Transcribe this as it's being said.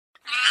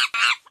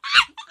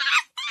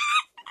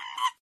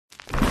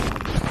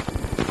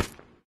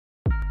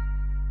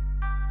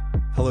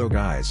Hello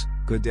guys,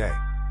 good day.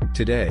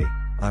 Today,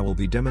 I will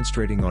be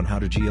demonstrating on how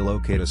to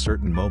geolocate a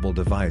certain mobile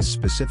device,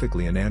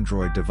 specifically an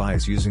Android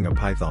device, using a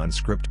Python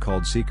script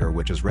called Seeker,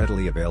 which is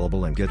readily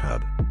available in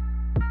GitHub.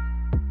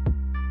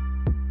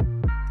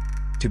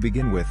 To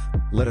begin with,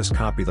 let us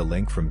copy the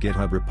link from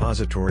GitHub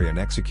repository and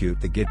execute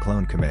the git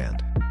clone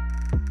command.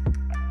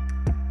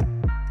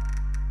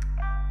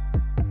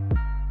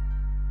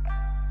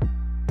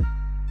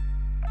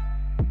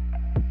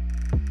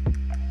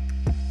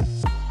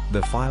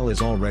 The file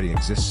is already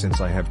exists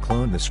since I have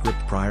cloned the script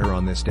prior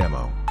on this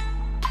demo.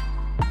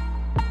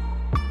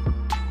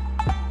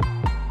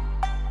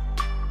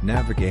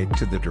 Navigate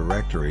to the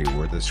directory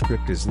where the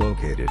script is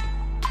located.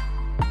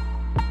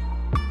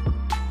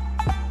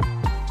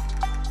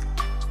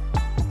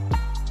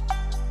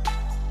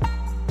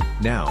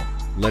 Now,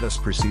 let us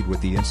proceed with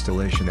the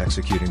installation,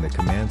 executing the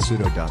command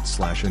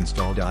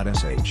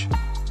sudo./install.sh.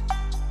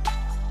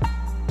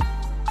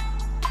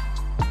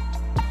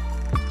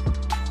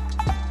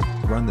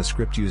 Run the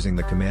script using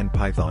the command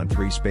python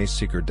 3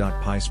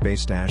 Seeker.py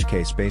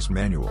 -k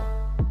manual.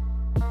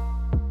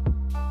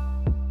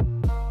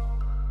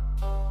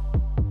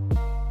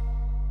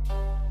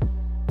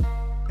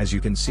 As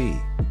you can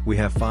see, we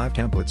have 5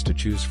 templates to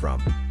choose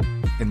from.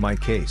 In my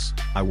case,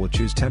 I will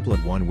choose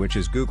template 1, which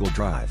is Google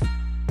Drive.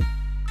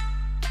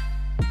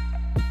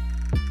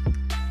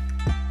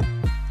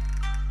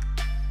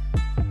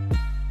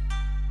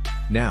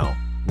 Now,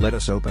 let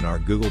us open our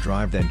Google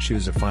Drive, then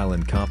choose a file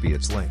and copy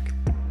its link.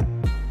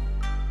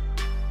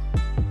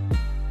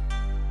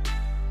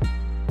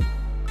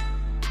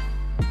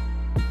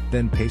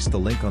 Then paste the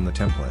link on the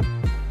template.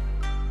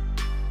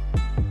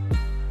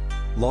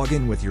 Log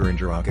in with your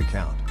Geolocate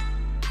account.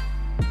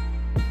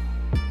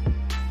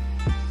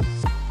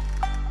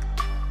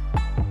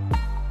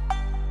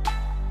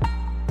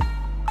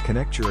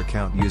 Connect your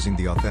account using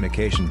the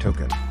authentication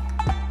token.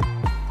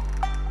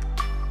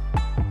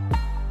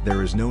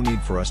 There is no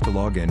need for us to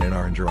log in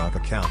our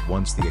Geolocate account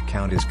once the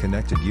account is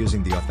connected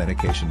using the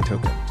authentication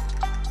token.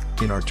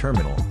 In our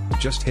terminal,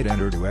 just hit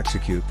enter to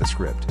execute the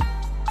script.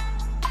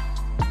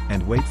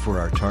 And wait for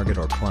our target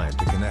or client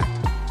to connect.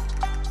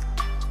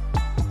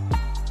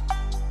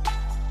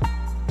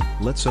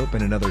 Let's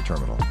open another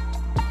terminal.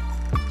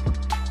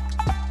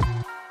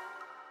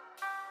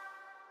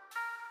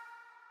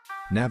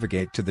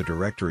 Navigate to the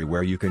directory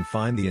where you can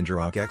find the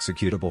Geolocate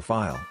executable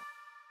file.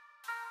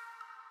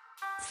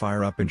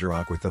 Fire up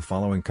Geolocate with the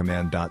following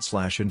command: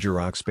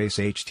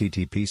 /Geolocate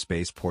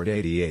http port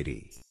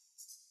 8080.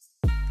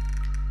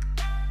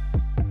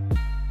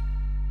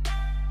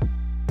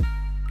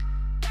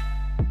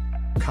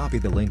 Copy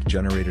the link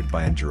generated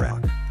by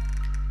Geolocate.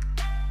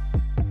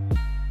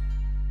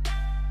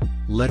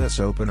 Let us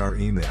open our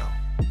email.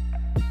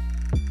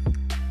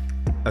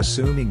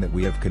 Assuming that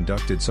we have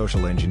conducted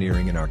social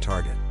engineering in our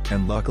target,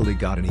 and luckily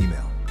got an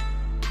email.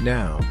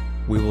 Now,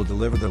 we will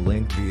deliver the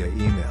link via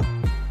email.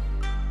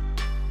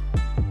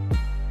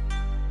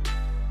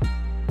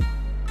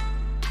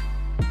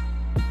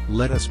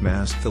 Let us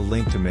mask the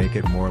link to make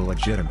it more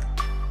legitimate.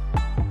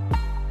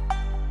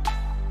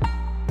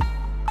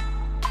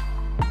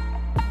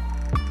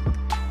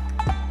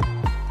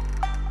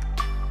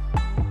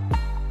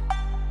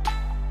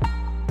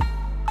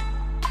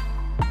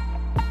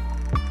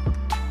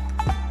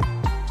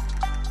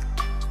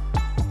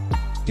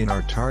 In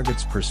our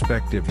target's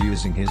perspective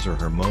using his or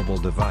her mobile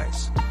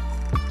device.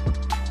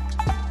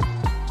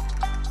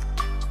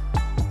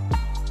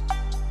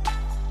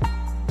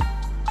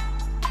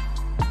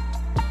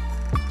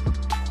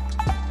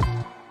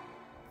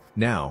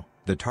 Now,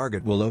 the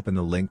target will open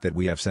the link that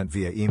we have sent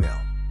via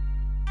email.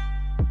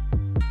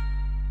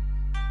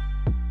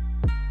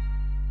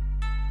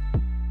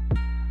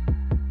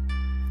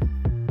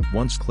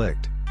 Once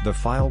clicked, the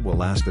file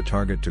will ask the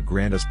target to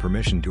grant us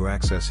permission to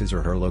access his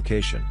or her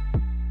location.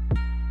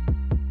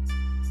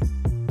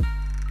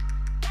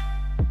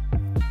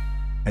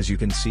 As you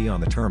can see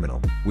on the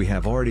terminal, we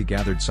have already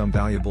gathered some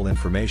valuable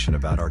information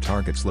about our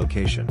target's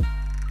location.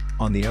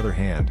 On the other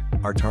hand,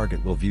 our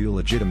target will view a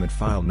legitimate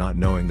file not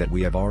knowing that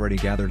we have already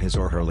gathered his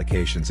or her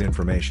location's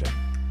information.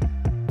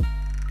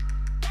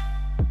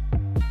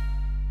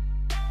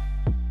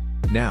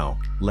 Now,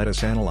 let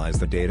us analyze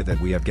the data that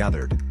we have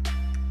gathered.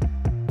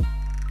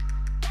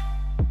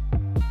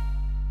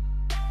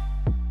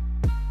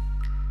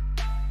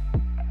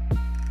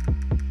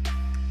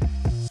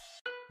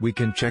 We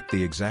can check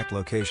the exact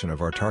location of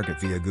our target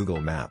via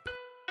Google Map.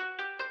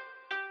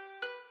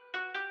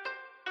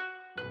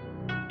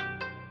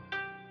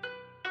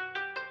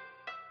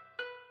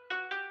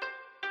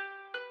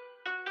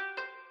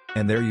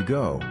 And there you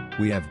go,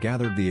 we have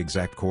gathered the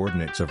exact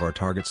coordinates of our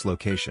target's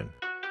location.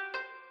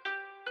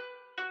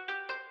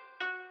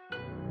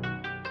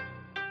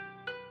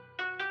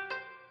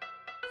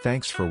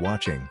 Thanks for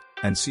watching,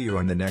 and see you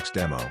on the next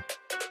demo.